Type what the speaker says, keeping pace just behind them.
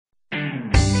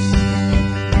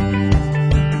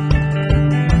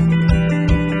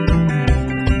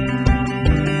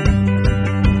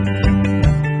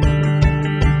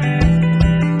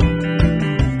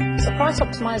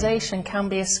optimization can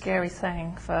be a scary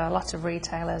thing for a lot of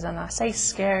retailers, and I say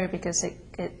scary because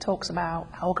it talks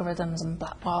about algorithms and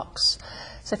black box.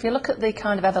 So if you look at the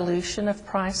kind of evolution of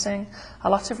pricing, a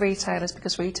lot of retailers,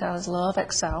 because retailers love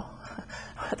Excel,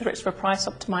 whether it's for price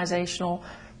optimization or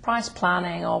price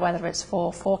planning, or whether it's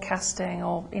for forecasting,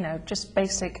 or just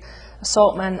basic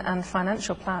assortment and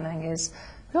financial planning, is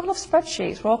we all love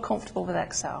spreadsheets. We're all comfortable with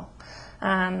Excel.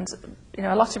 And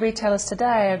a lot of retailers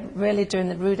today are really doing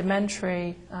the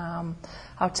rudimentary,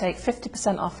 I'll take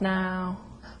 50% off now,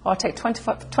 or I'll take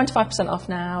 25% off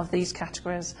now of these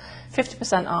categories,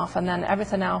 50% off, and then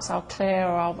everything else I'll clear,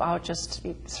 or I'll just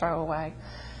throw away.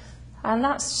 And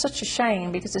that's such a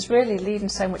shame, because it's really leaving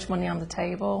so much money on the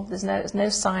table. There's no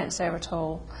science there at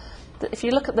all. If you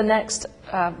look at the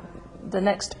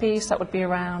next piece, that would be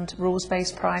around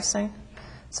rules-based pricing.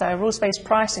 So rules-based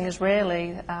pricing is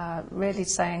really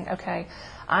saying, okay,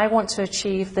 I want to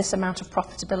achieve this amount of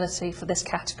profitability for this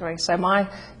category. So my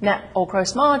net or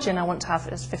gross margin I want to have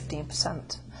is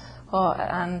 15%.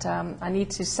 And I need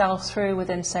to sell through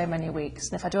within so many weeks.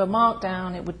 And if I do a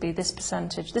markdown, it would be this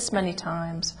percentage, this many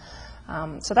times.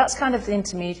 So that's kind of the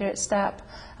intermediate step.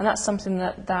 And that's something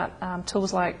that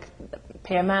tools like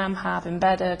PMM have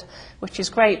embedded, which is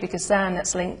great, because then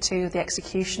it's linked to the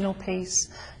executional piece.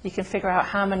 You can figure out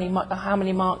how many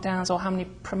markdowns or how many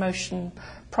promotion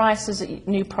prices,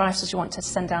 new prices you want to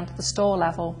send down to the store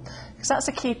level, because that's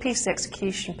a key piece, the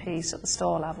execution piece at the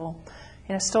store level.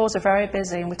 Stores are very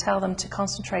busy, and we tell them to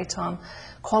concentrate on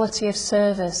quality of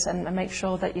service and make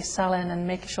sure that you're selling and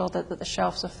making sure that the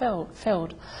shelves are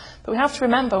filled. But we have to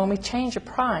remember, when we change a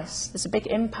price, there's a big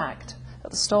impact at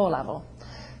the store level.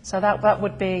 So that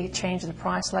would be changing the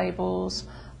price labels,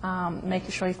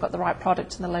 making sure you've got the right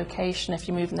product in the location if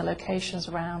you're moving the locations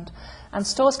around. And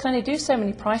stores can only do so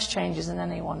many price changes in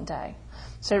any one day.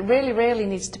 So it really, really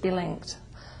needs to be linked.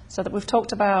 So that we've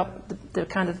talked about the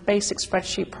kind of basic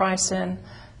spreadsheet pricing,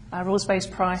 rules-based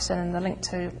pricing, and the link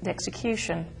to the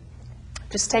execution.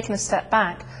 Just taking a step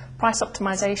back, price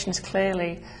optimization is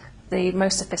clearly the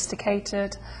most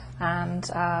sophisticated, and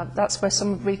that's where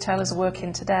some retailers are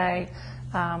working today.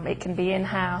 It can be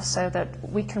in-house, so that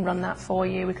we can run that for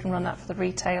you. We can run that for the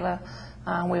retailer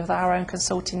with our own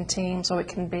consulting teams, or it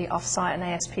can be off-site, an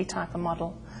ASP type of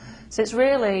model. So it's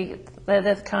really,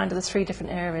 they're kind of the three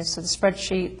different areas. So the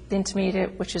spreadsheet, the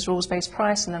intermediate, which is rules-based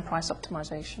price, and then price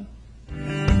optimization.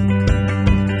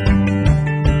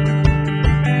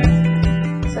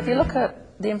 So if you look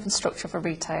at the infrastructure of a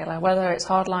retailer, whether it's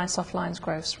hard lines, soft lines,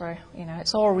 grocery,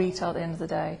 it's all retail at the end of the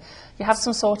day. You have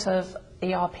some sort of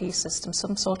ERP system,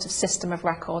 some sort of system of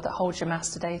record that holds your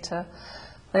master data.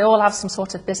 They all have some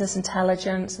sort of business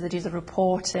intelligence, so they do the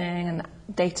reporting and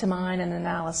data mine and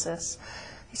analysis.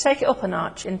 You take it up a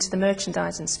notch into the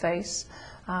merchandising space.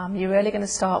 You're really going to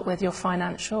start with your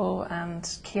financial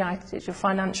and key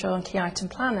item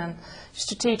planning,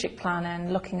 strategic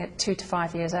planning, looking at 2 to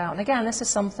 5 years out. And again, this is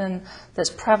something that's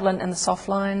prevalent in the soft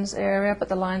lines area, but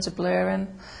the lines are blurring.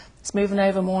 It's moving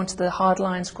over more into the hard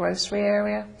lines grocery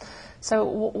area. So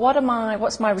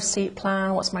what's my receipt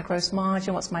plan? What's my gross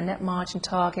margin? What's my net margin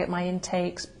target? My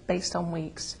intakes based on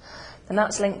weeks. And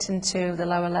that's linked into the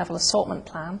lower level assortment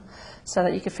plan, so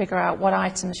that you can figure out what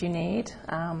items you need.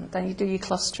 Then you do your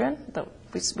clustering that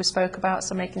we spoke about,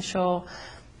 so making sure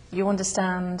you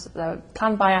understand the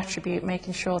plan by attribute,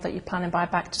 making sure that you're planning by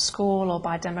back to school or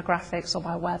by demographics or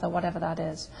by weather, whatever that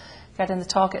is. Getting the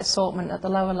target assortment at the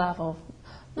lower level,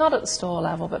 not at the store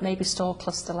level, but maybe store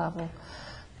cluster level.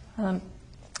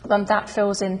 Then that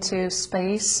fills into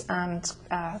space and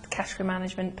the category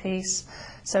management piece.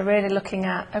 So really looking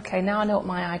at, okay, now I know what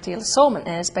my ideal assortment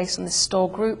is based on the store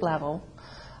group level.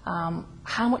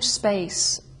 How much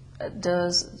space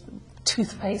does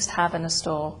toothpaste have in a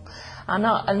store? And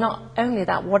not only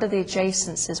that, what are the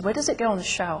adjacencies? Where does it go on the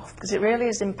shelf? Because it really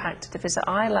is impacted if it's at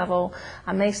eye level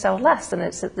and may sell less than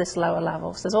it's at this lower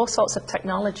level. So there's all sorts of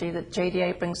technology that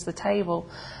JDA brings to the table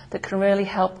that can really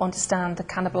help understand the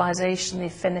cannibalization, the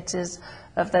affinities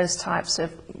of those types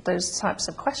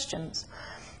of questions.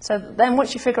 So then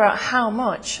once you figure out how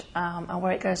much and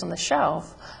where it goes on the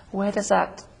shelf, where does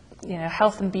that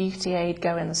health and beauty aid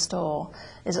go in the store?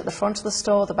 Is it the front of the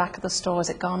store, the back of the store? Is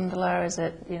it gondola? Is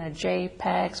it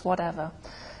JPEGs, whatever?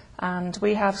 And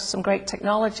we have some great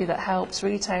technology that helps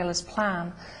retailers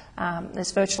plan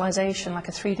this virtualization, like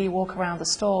a 3D walk around the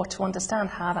store, to understand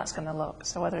how that's going to look.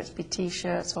 So whether it's be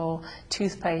T-shirts or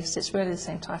toothpaste, it's really the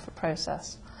same type of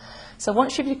process. So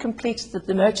once you've completed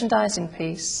the merchandising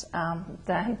piece,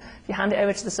 then you hand it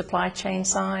over to the supply chain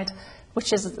side,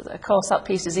 which is, of course, that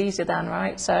piece is easier then,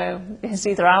 right? So it's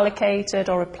either allocated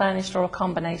or replenished or a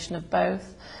combination of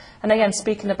both. And again,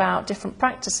 speaking about different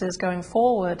practices going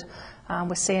forward,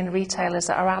 we're seeing retailers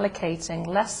that are allocating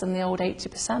less than the old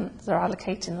 80%. They're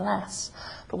allocating less.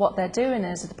 But what they're doing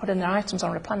is they're putting their items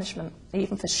on replenishment,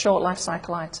 even for short life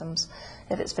cycle items.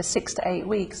 If it's for 6 to 8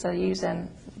 weeks, they're using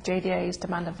JDA's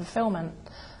demand and fulfillment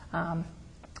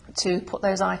to put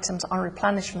those items on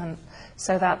replenishment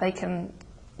so that they can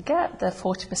get the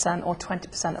 40% or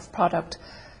 20% of product,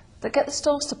 that get the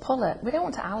stores to pull it. We don't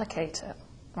want to allocate it,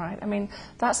 right? I mean,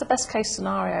 that's the best case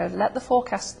scenario. Let the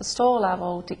forecast at the store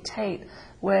level dictate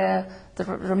where the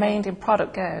remaining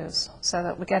product goes so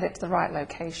that we get it to the right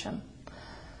location.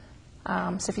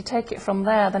 So if you take it from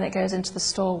there, then it goes into the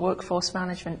store workforce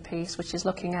management piece, which is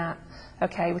looking at,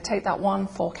 okay, we take that one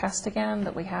forecast again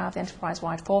that we have, the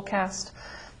enterprise-wide forecast.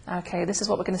 Okay, this is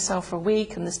what we're going to sell for a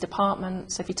week in this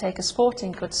department. So if you take a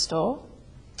sporting goods store,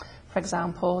 for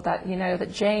example, that you know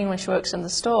that Jane, when she works in the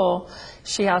store,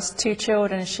 she has 2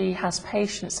 children, she has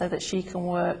patience so that she can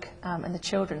work in the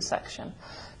children's section.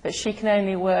 But she can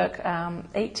only work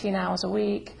 18 hours a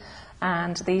week,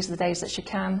 and these are the days that she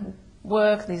can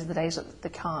work, these are the days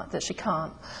that she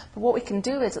can't. But what we can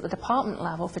do is at the department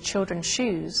level for children's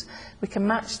shoes, we can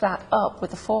match that up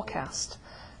with the forecast.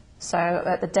 So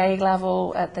at the day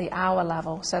level, at the hour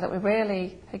level, so that we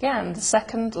really, again, the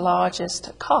second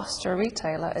largest cost to a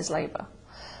retailer is labour.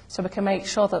 So we can make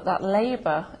sure that that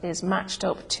labour is matched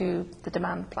up to the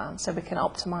demand plan, so we can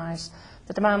optimise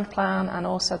the demand plan and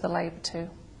also the labour too.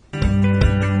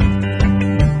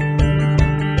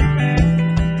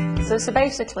 So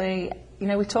basically, you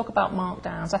know, we talk about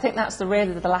markdowns. I think that's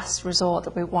really the last resort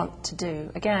that we want to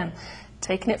do. Again,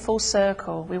 taking it full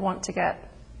circle, we want to get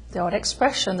the odd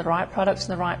expression, the right products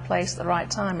in the right place at the right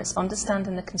time. It's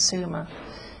understanding the consumer,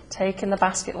 taking the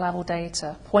basket level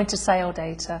data, point of sale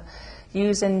data,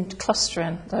 using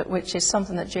clustering, which is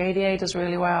something that JDA does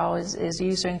really well, is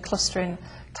using clustering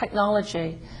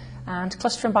technology and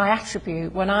clustering by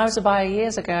attribute. When I was a buyer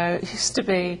years ago, it used to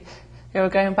be, you know,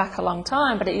 going back a long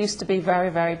time, but it used to be very,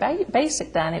 very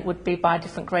basic then. It would be by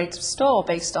different grades of store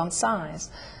based on size,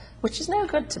 which is no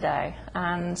good today.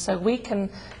 And so we can,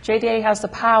 JDA has the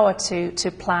power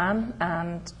to plan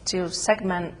and to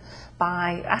segment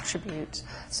by attribute.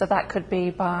 So that could be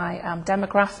by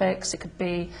demographics, it could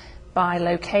be by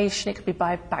location, it could be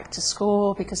by back to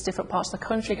school, because different parts of the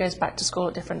country goes back to school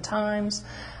at different times.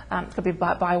 It could be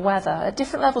by weather, at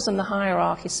different levels in the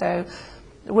hierarchy. So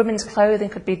women's clothing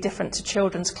could be different to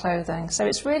children's clothing. So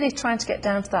it's really trying to get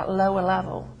down to that lower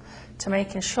level, to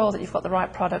making sure that you've got the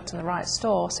right product in the right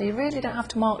store. So you really don't have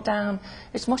to mark down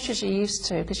as much as you used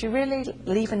to, because you're really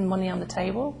leaving money on the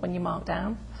table when you mark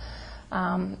down.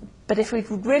 But if we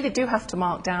really do have to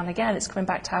mark down, again, it's coming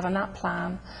back to having that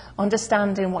plan,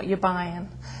 understanding what you're buying,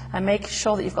 and making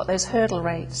sure that you've got those hurdle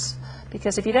rates.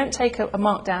 Because if you don't take a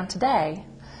markdown today,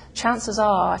 chances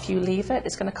are, if you leave it,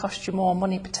 it's going to cost you more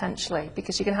money potentially,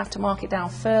 because you're going to have to mark it down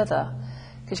further,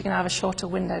 because you're going to have a shorter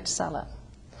window to sell it.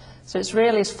 So it's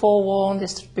really, it's forewarned,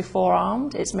 it's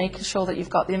beforearmed, it's making sure that you've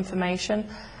got the information,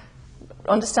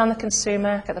 understand the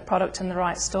consumer, get the product in the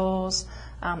right stores,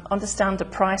 understand the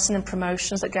pricing and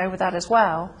promotions that go with that as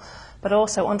well, but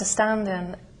also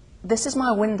understanding this is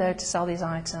my window to sell these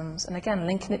items, and again,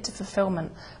 linking it to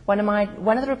fulfillment. When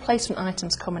are the replacement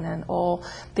items coming in, or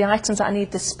the items that I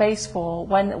need this space for?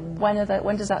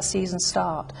 When does that season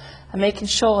start? And making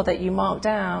sure that you mark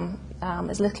down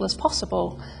as little as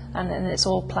possible, and it's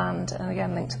all planned, and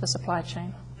again, linked to the supply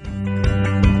chain.